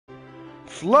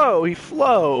He's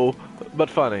slow, but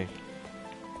funny.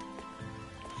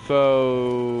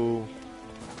 So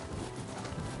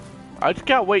I just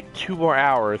gotta wait 2 more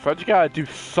hours. So I just gotta do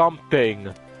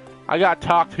something. I gotta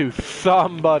talk to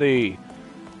somebody.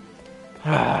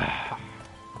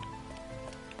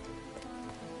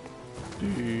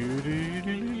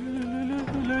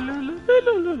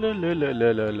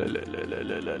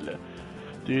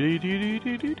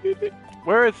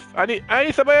 Where is I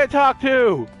need somebody to talk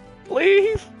to,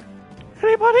 please.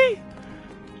 Anybody?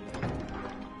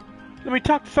 Let me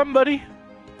talk to somebody.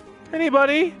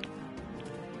 Anybody?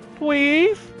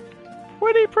 Please?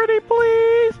 Pretty,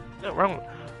 please. No, wrong.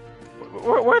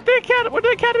 Where'd the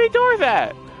academy doors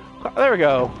at? There we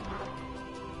go.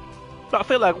 I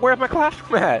feel like, where's my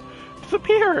classroom at?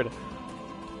 Disappeared.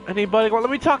 Anybody? Well, let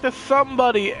me talk to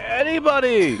somebody.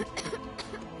 Anybody?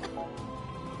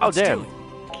 Oh, damn.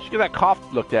 Should get that cough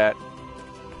looked at.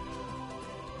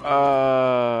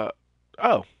 Oh.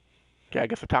 Okay, I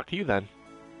guess I'll talk to you then.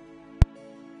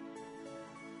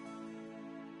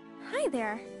 Hi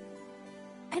there.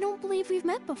 I don't believe we've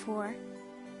met before.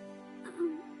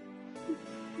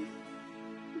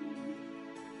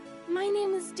 My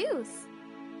name is Deuce.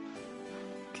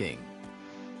 King.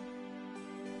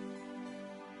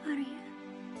 Arya.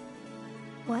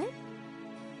 What?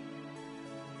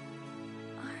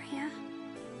 Arya?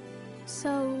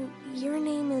 So, your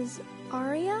name is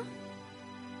Arya?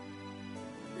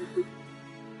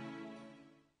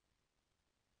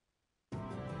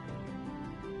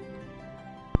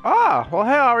 Ah, well,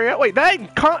 hey, Aria. Wait, that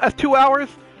didn't count as 2 hours?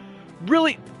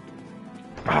 Really?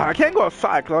 I can't go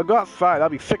outside, because I'll go outside, that'll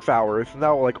be 6 hours, and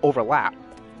that'll, like, overlap.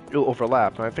 It'll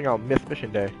overlap, and I think I'll miss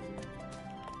mission day.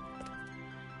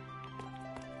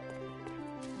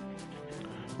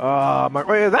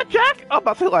 Wait, is that Jack? Oh, I'm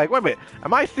about to say, like, wait a minute,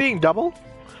 am I seeing double?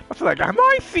 I was like, am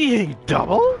I seeing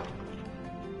double?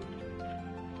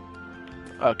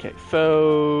 Okay,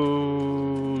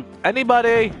 so...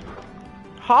 Anybody?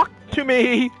 Talk to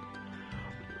me!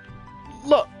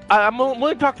 Look, I'm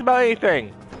willing to talk about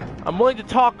anything. I'm willing to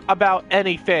talk about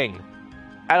anything.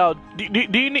 Do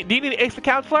you need Ace the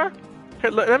Counselor? Here,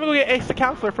 let me go get Ace the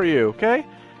Counselor for you, okay?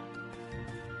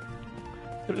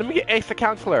 Let me get Ace the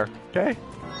Counselor, okay?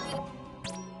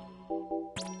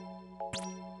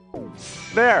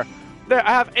 There,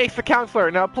 I have Ace the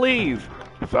Counselor. Now please,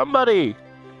 somebody,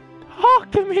 talk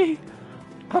to me.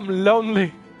 I'm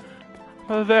lonely.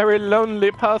 I'm a very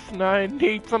lonely person. I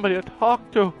need somebody to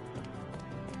talk to.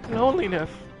 Loneliness.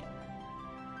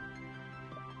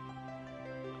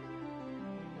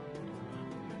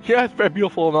 Yeah, it's very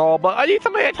beautiful and all, but I need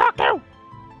somebody to talk to.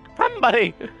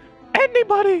 Somebody.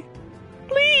 Anybody.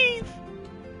 Please.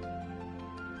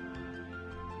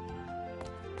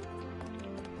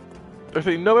 There's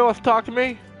nobody wants to talk to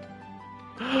me?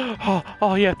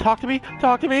 Oh yeah, talk to me.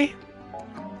 Talk to me.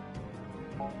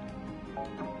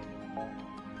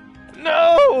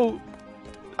 No!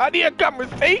 I need a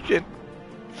conversation.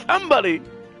 Somebody,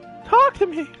 talk to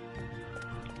me.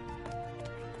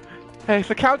 Hey, it's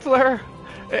the counselor.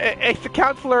 It's the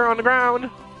counselor on the ground.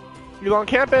 You on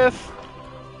campus?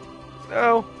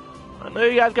 No. I know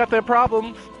you guys got their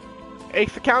problems.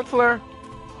 Ace the counselor.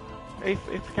 Ace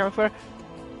the counselor.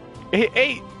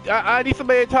 Hey, I need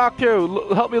somebody to talk to.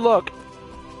 Help me look.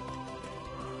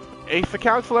 Ace the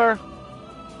counselor.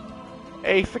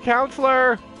 Ace the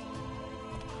counselor.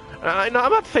 No, I'm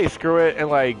about to say screw it and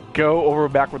like go over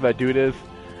back where that dude is.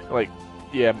 Like,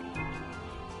 yeah.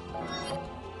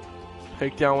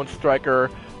 Take down one striker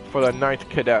for the 9th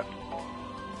cadet.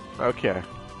 Okay.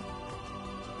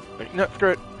 Wait, no,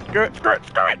 screw it. Screw it. Screw it.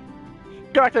 Screw it.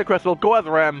 Go back to the crystal. Go as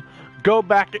Rem. Go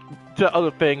back to the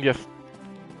other thing. Just.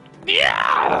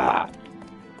 Yeah!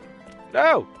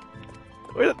 No!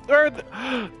 Where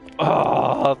the...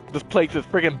 Oh, this place is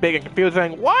freaking big and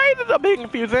confusing. Why is it so big and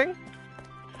confusing?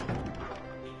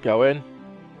 Go in.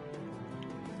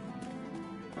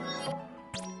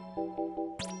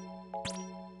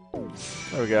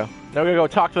 There we go. Now we're gonna go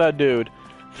talk to that dude.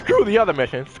 Screw the other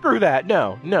mission. Screw that.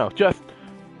 No, just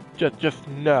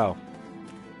no.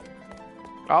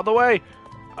 All the way.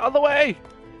 All the way.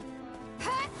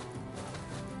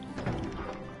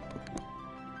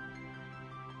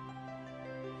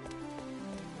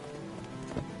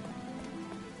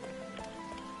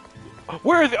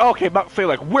 Where is he? Okay, about to say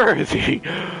like, where is he?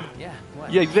 Yeah.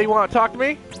 What? Yeah, they want to talk to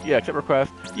me? Yeah, accept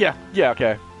request. Yeah,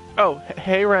 okay. Oh,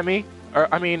 hey Remy, or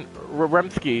I mean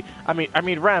Remsky. I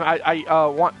mean Rem. I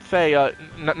want to say,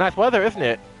 nice weather, isn't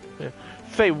it?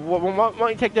 Say, why don't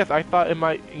you take this? I thought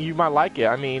you might like it.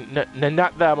 I mean,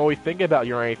 not that I'm always thinking about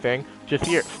you or anything. Just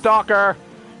here, stalker.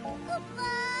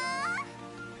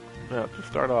 Now, to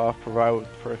start off, provide with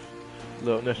the first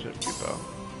little initiative info.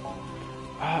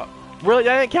 Really?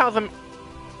 That didn't count as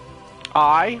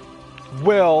I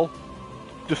will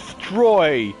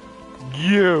destroy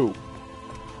you.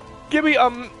 Give me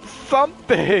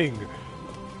something.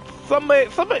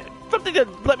 Something to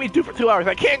let me do for 2 hours.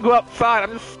 I can't go outside.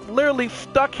 I'm just literally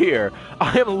stuck here.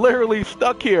 I am literally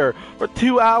stuck here for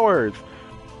 2 hours.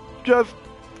 Just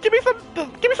give me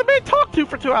somebody to talk to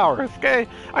for 2 hours, okay?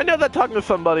 I know that talking to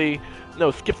somebody,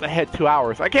 skips ahead 2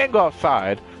 hours. I can't go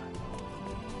outside.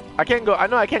 I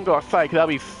know I can't go outside because that'll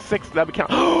be 6. That'll be count.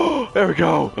 There we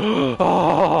go.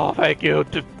 Oh, thank you.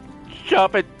 Just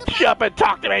shut up and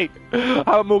talk to me.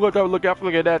 I'm going to look after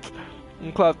the cadets.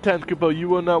 In class 10, Kupo, you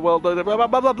will not well blah blah blah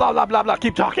blah blah blah blah blah.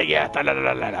 Keep talking, yeah. Blah, blah,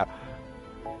 blah, blah, blah.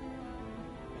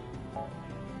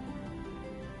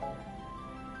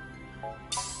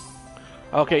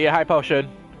 Okay, yeah, high potion.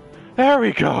 There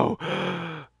we go.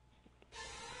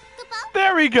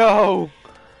 There we go.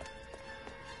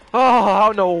 Oh, I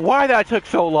don't know why that took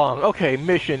so long. Okay,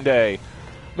 mission day.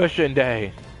 Mission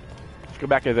day. Let's go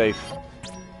back as Ace.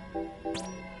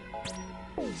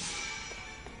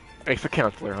 Ace the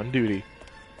counselor on duty.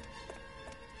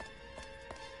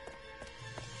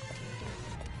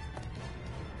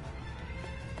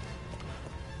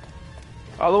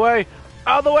 Out of the way!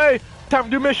 Out of the way! Time to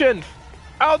do missions!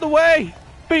 Out of the way!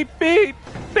 Beep beep!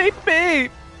 Beep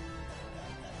beep!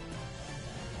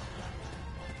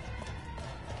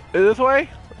 Is it this way?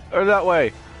 Or that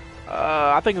way?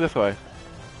 I think this way.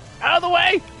 Out of the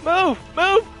way! Move!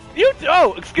 Move!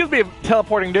 Oh, excuse me,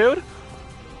 teleporting dude.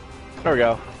 There we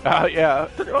go. Yeah,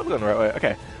 I was going the right way.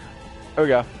 Okay. There we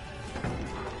go.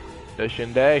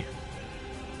 Mission day.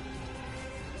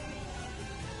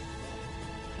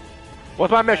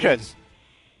 What's my mission?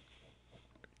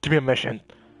 Give me a mission.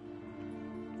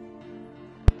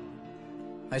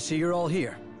 I see you're all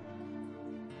here.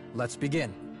 Let's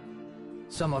begin.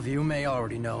 Some of you may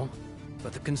already know,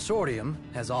 but the Consortium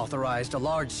has authorized a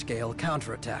large-scale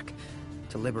counterattack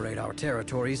to liberate our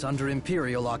territories under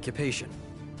Imperial occupation.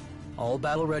 All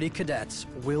battle-ready cadets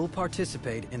will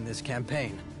participate in this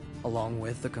campaign, along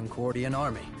with the Concordian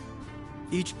army.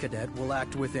 Each cadet will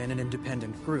act within an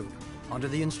independent group, under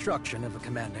the instruction of a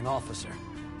commanding officer.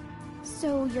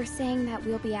 So you're saying that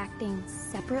we'll be acting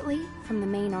separately from the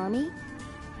main army?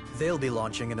 They'll be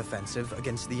launching an offensive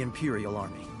against the Imperial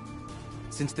army.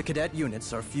 Since the cadet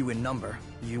units are few in number,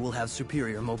 you will have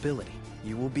superior mobility.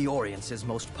 You will be Orient's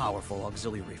most powerful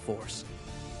auxiliary force.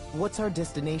 What's our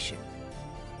destination?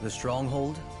 The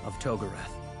stronghold of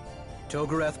Togareth.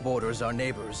 Togareth borders our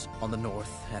neighbors on the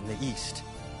north and the east.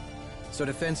 So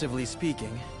defensively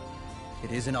speaking,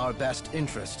 it is in our best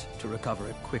interest to recover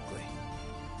it quickly.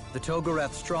 The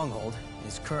Togareth stronghold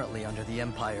is currently under the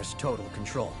Empire's total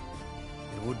control.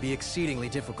 It would be exceedingly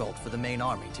difficult for the main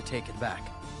army to take it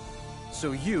back.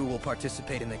 So you will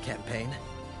participate in the campaign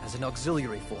as an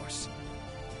auxiliary force,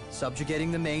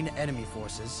 subjugating the main enemy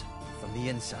forces from the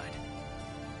inside.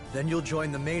 Then you'll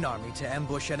join the main army to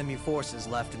ambush enemy forces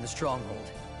left in the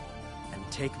stronghold and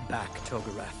take back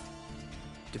Togareth.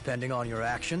 Depending on your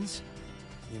actions,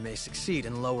 you may succeed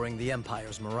in lowering the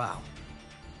Empire's morale.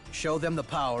 Show them the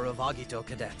power of Agito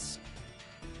cadets.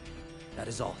 That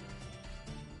is all.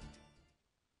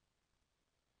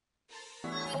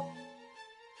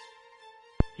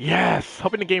 Yes!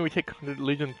 Hoping the game we take the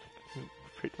Legion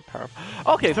the power.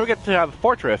 Okay, so we get to have the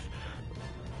fortress.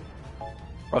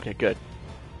 Okay, good.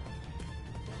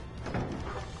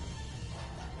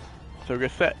 So we're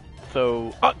set.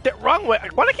 So, oh, the wrong way.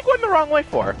 Why do I keep going the wrong way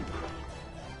for?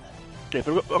 Okay,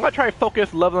 so I'm gonna try to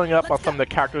focus leveling up on some of the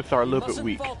characters that are a little bit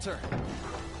weak. Falter.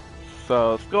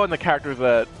 So let's go on the characters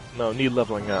that need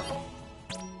leveling up.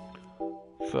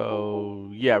 So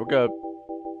yeah, we're gonna.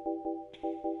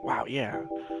 Wow, yeah.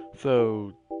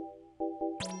 So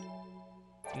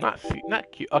not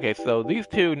cute. Okay, so these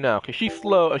two no, cause she's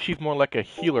slow and she's more like a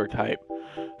healer type.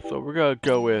 So we're gonna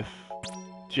go with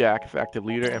Jack as active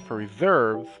leader, and for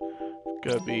reserves, it's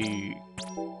gonna be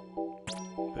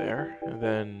there, and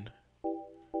then.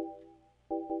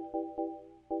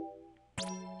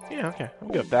 Yeah, okay, I'm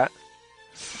good with that.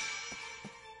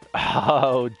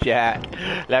 Oh, Jack,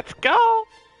 let's go!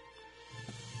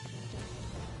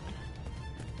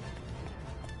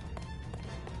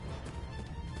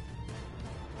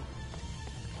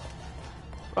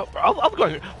 Oh, I was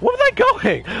going. Where was I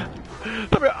going?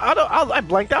 I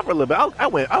blanked out for a little bit.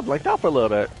 I blanked out for a little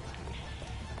bit.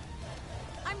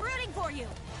 I'm rooting for you.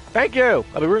 Thank you.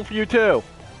 I'll be rooting for you too.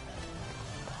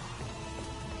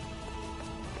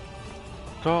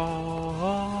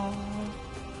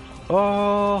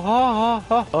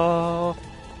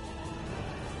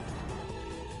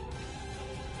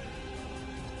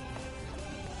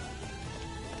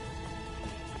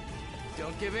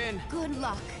 Don't give in. Good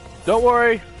luck. Don't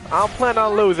worry, I don't plan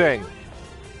on losing.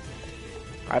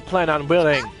 I plan on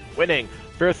winning.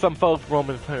 There's some folks,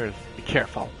 Roman players. Be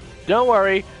careful. Don't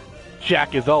worry,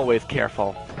 Jack is always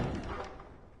careful.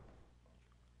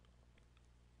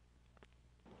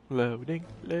 Loading.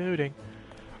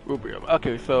 Rubrium.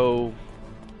 Okay, so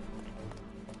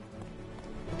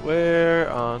where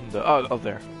on the? Oh,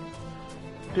 there.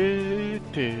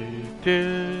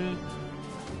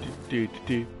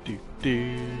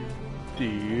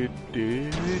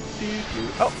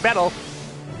 Oh, battle!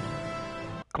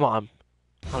 Come on,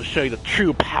 I'll show you the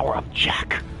true power of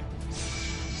Jack.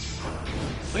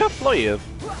 Look how slow he is.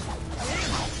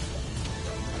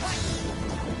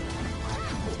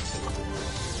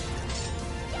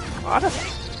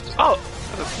 Oh,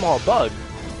 that's a small bug.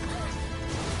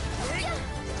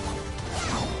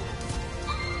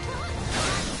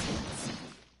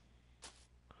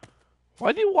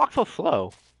 Why do you walk so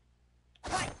slow?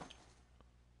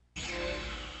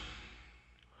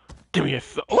 Give me a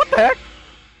soul. What the heck?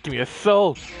 Give me a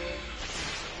soul.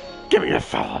 Give me a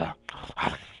soul.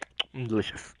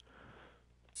 Delicious.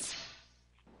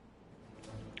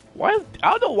 I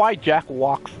don't know why Jack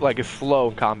walks like is slow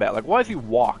in combat. Like, why does he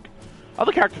walk?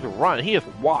 Other characters run, he just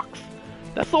walks.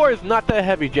 That sword is not that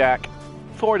heavy, Jack.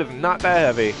 Sword is not that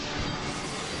heavy.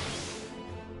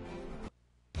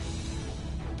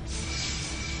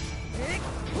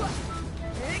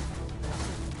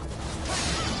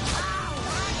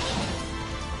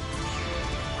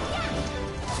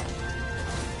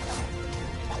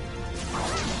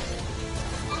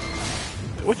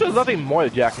 Which there's nothing more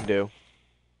that Jack can do.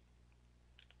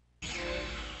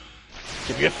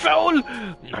 Give me a soul!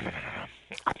 No.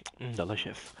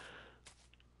 Delicious.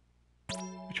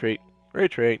 Retreat.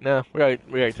 No, we gotta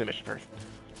do the mission first.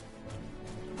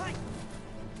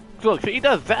 So look, he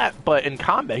does that, but in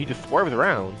combat he just swerves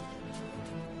around.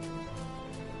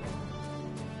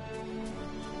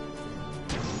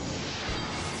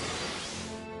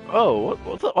 Oh,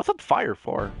 what's that fire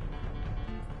for?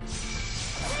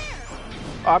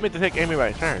 Oh, I meant to take Amy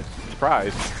by turn.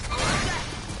 Surprise.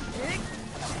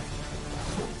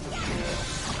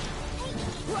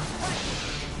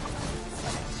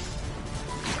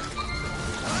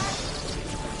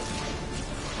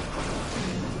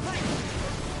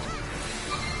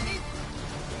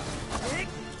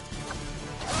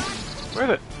 Where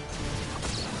is it?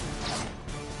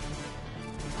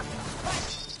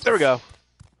 There we go.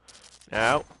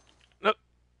 Now. Nope.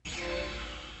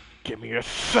 Give me your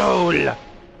soul!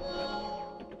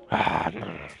 Ah,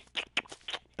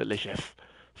 delicious.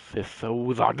 These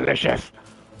souls are delicious.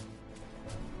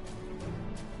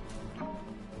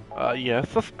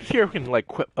 Yes, let's see if we can, like,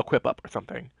 equip up or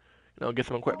something. You know, get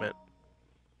some equipment.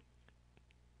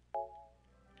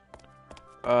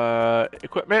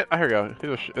 Equipment? Oh, here we go.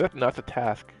 That's a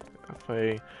task.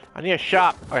 I need a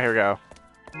shop. Oh, here we go.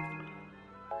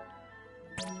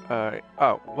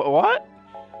 Oh, what?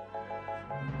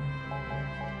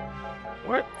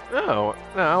 What? No,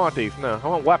 I want these. No, I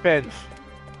want weapons.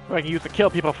 What I can use to kill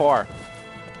people for.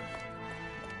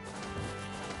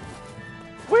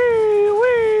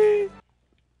 Wee!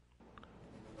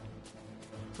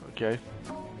 Okay.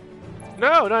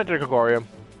 No, not Dracogorium.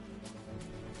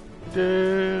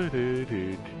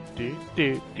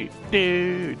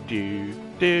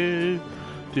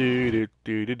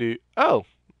 Oh!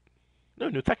 No,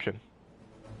 new section.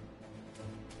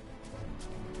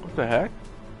 What the heck?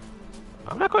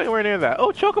 I'm not going anywhere near that.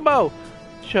 Oh, Chocobo!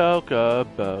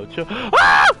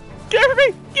 Ah! Get away from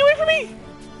me! Get away from me!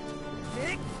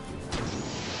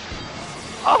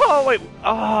 Oh, wait.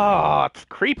 Oh, it's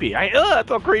creepy. That's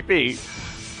so creepy.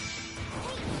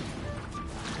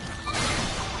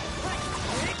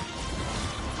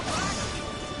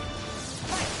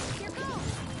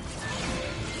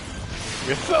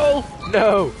 Your soul?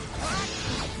 No.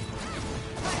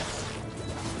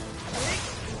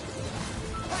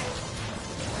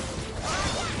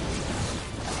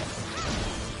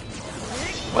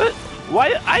 What?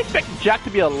 Why? I expect Jack to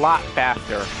be a lot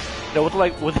faster. You know,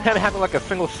 with him having like a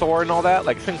single sword and all that,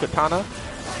 like single katana.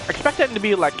 I expect him to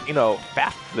be like, you know,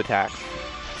 fast to the attacks.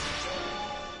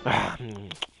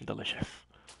 Delicious.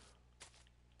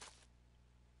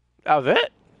 That was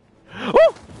it?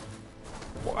 Oh!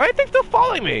 Why are they still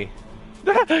following me?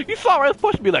 You saw where I was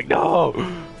pushing me like, no!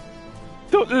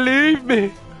 Don't leave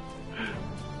me!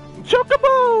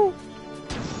 Chocobo!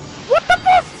 What the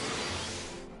fuck?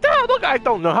 Damn, those guys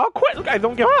don't know how to quit. Those guys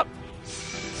don't give up.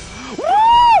 Woo!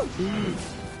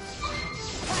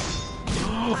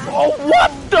 Oh,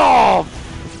 what the?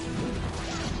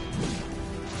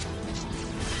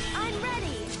 I'm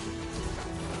ready.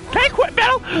 Can I quit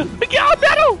battle? Get out of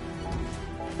battle!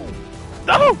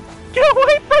 No! Get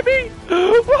away from me!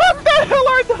 What the hell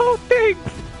are those things?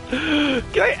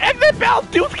 Can I exit battle?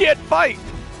 Dudes can't fight!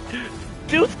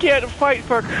 Dudes can't fight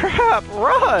for crap!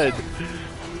 Run!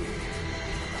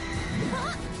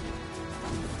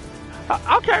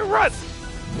 Okay, run!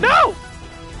 No!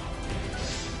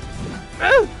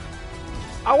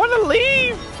 I want to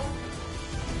leave!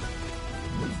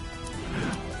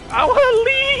 I want to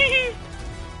leave!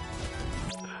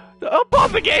 Oh,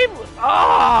 pause the game!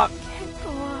 Ah! Go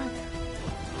on.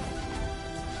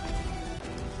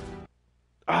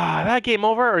 Ah, that game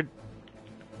over? Or...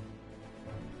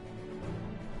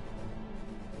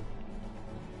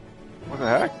 What the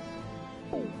heck?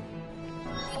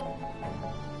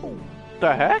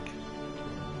 The heck?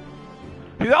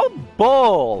 That was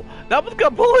bull! That was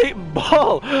complete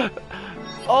bull!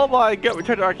 Oh my god,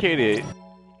 return to Arcadia. Do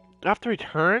I have to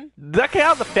return? Does that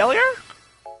count as a failure?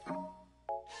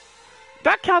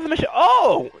 That counts as a mission.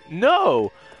 Oh!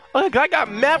 No! Okay, I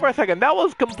got mad for a second. That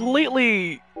was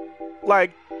completely...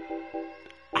 Like...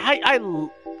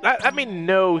 That made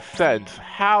no sense.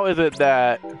 How is it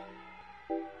that...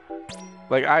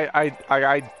 Like,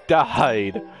 I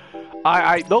died.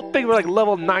 Those things were like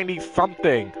level 90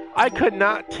 something. I could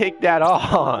not take that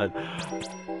on.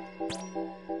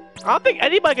 I don't think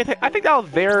anybody can take. I think that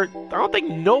was there. I don't think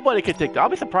nobody can take that. I'll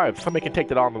be surprised if somebody can take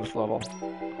that on this level.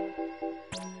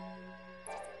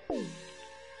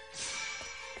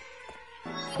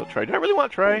 So Trey, do I really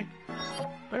want Trey?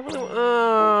 I really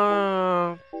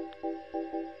want.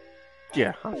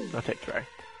 Yeah, I'll take Trey.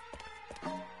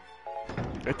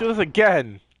 Let's do this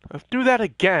again. Let's do that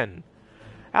again.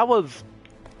 That was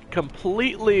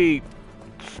completely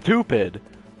stupid.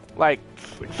 Like,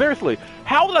 seriously,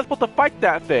 how was I supposed to fight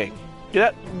that thing?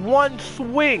 That one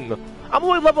swing. I'm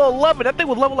only level 11. That thing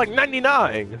was level like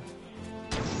 99.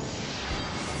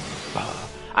 I'm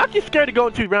actually scared to go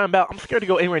into roundabout. I'm scared to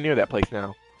go anywhere near that place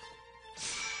now.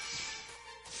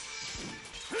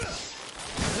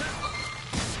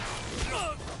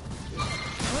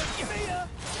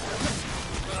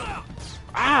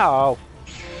 Ow!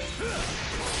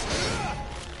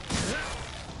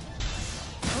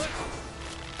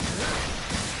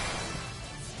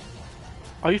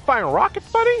 Are you firing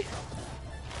rockets, buddy?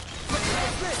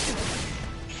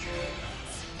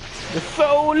 The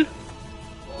soul! It's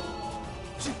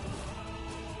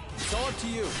all up to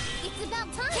you. It's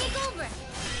about time. Take over.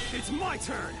 It's my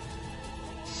turn.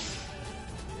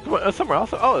 Come on, somewhere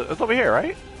else. Oh, it's over here,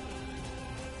 right?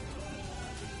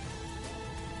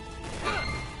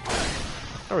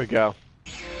 There we go.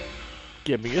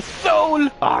 Give me your soul!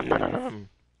 Ah, no, no, no. I'm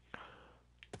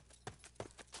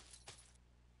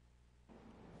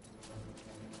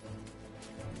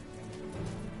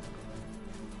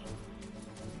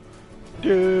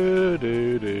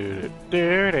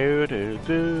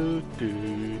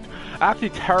actually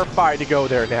terrified to go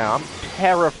there now. I'm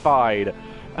terrified.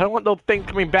 I don't want those things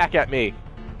coming back at me.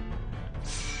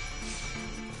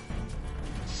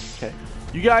 Okay.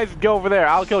 You guys go over there.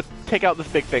 I'll go take out this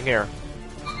big thing here.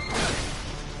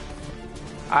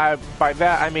 By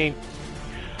that, I mean...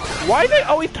 Why are they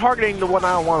always targeting the one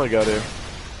I don't want to go to?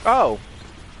 Oh.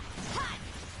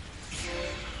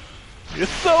 Your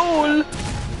soul!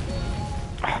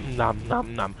 Nom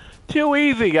nom nom. Too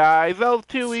easy, guys. That was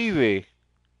too easy.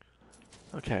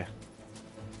 Okay.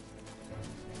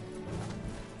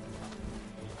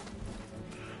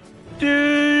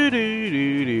 Do do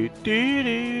do do do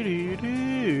do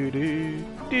do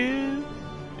do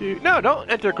do. No, don't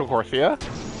enter Concorsia.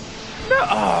 No.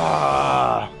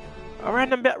 Ah. A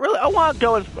random bit. Really, I want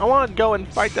to go and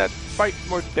fight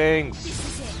more things.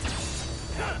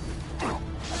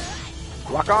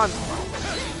 Lock on.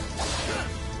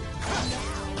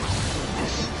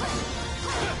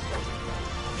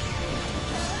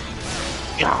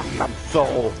 Nom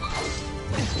soul.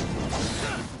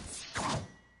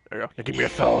 There you go. Now give me your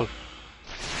soul.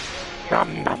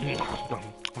 Nom nom nom nom.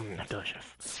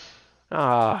 Delicious.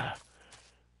 Ah.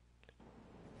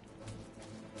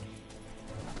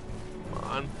 Come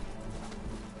on.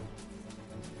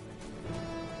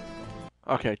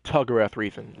 Okay, Togorath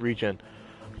region.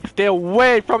 Stay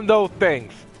away from those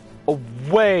things.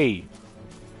 Away.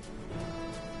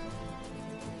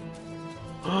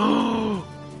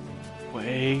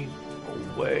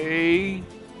 Away.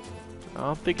 I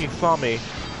don't think he saw me.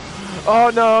 Oh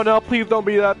no, no, please don't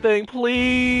be that thing,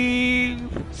 please.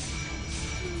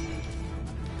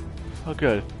 Oh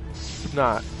good. It's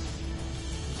not.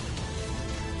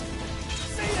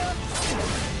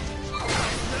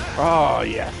 Oh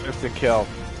yes, instant kill.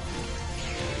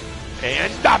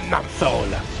 And Nom Nom Soul.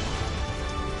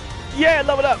 Yeah,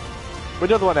 level up. Where's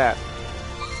the other one at?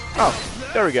 Oh,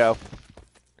 there we go.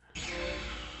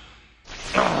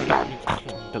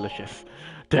 Delicious.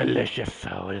 Delicious.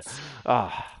 So,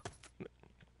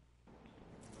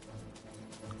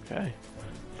 okay.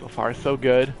 So far, so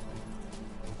good.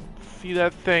 See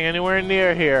that thing anywhere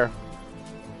near here.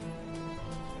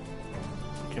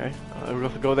 Okay. We're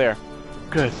supposed to go there.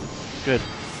 Good. Good.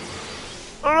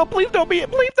 Oh no, please don't be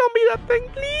it. Please don't be that thing,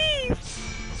 please.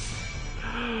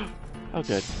 Oh,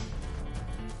 good.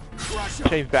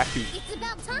 Change back to It's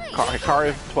about time. car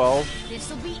is 12.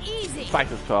 This'll be easy.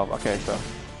 Size is 12. Okay, so.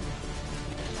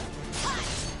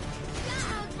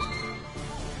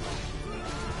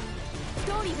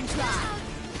 Don't even try.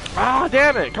 Ah,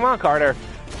 damn it! Come on, Carter.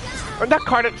 Or not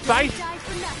Carter. Size. Die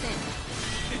for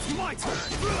nothing. It's my turn!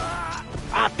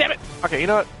 Ah, damn it! Okay, you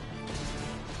know what?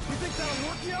 You think that'll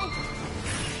work,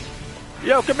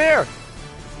 yo? Yo, come here!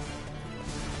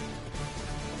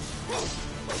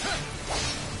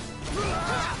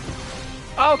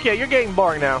 Okay, you're getting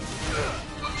boring now.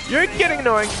 You're getting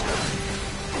annoying.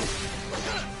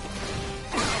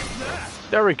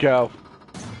 There we go.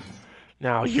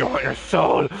 Now you want your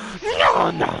soul. No,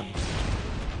 no.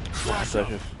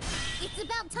 Delicious. It's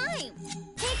about time.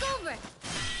 Take over.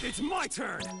 It's my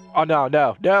turn! Oh no,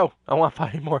 no, no! I want to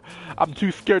fight anymore. I'm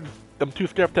too scared. I'm too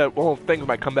scared that one of those things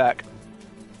might come back.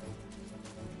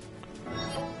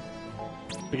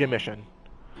 Begin mission.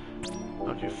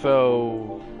 Okay,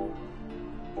 so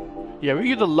yeah, we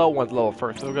use the low ones level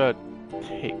first. So we're gonna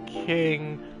take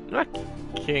king, not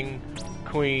king,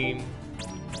 queen,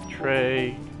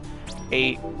 tray,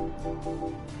 8,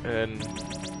 and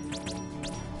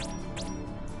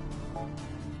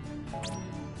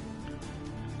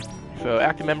so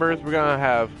active members, we're gonna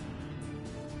have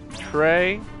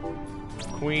Trey,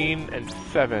 Queen, and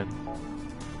 7.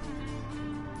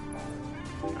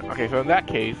 Okay, so in that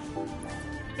case,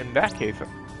 wait, in that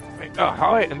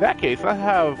case, I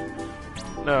have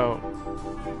no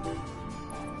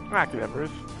active members.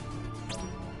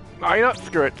 Oh, you know,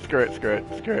 screw it.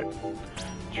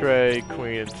 Trey,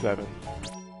 Queen, and 7.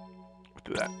 Let's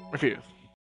do that. Refuse.